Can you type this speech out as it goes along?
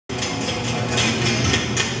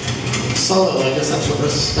solo. I guess that's what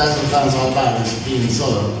this Spasmophone is all about, is being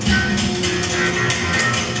solo.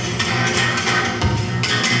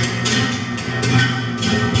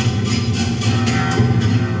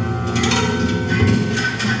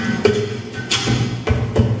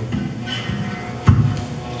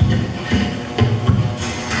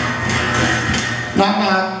 Knock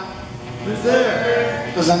knock. Who's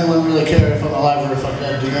there? Does anyone really care if I'm alive or if I'm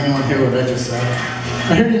dead? Did anyone hear what I just said?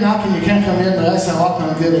 I heard you knocking, you can't come in, but I said walking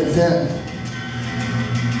on good and thin.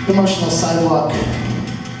 Emotional sidewalk.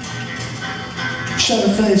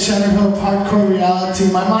 Shutter face, shutter hope, hardcore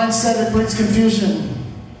reality. My mindset, it brings confusion.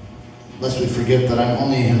 Lest we forget that I'm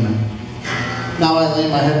only human. Now I lay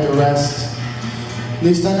my head to rest. At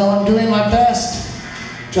least I know I'm doing my best.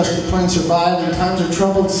 Just to plain survive, and times are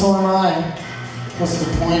troubled, so am I. What's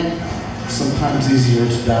the point? Sometimes easier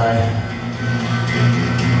to die.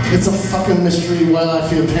 It's a fucking mystery while I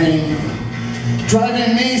feel pain.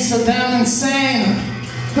 Driving me so damn insane.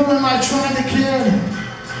 Who am I trying to kid?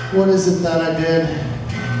 What is it that I did?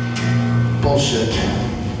 Bullshit.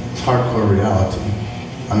 It's hardcore reality.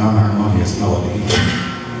 An unharmonious melody.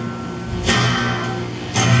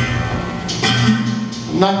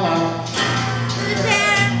 Knock knock.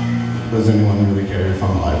 Does anyone really care if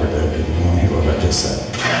I'm alive or dead? Did anyone hear what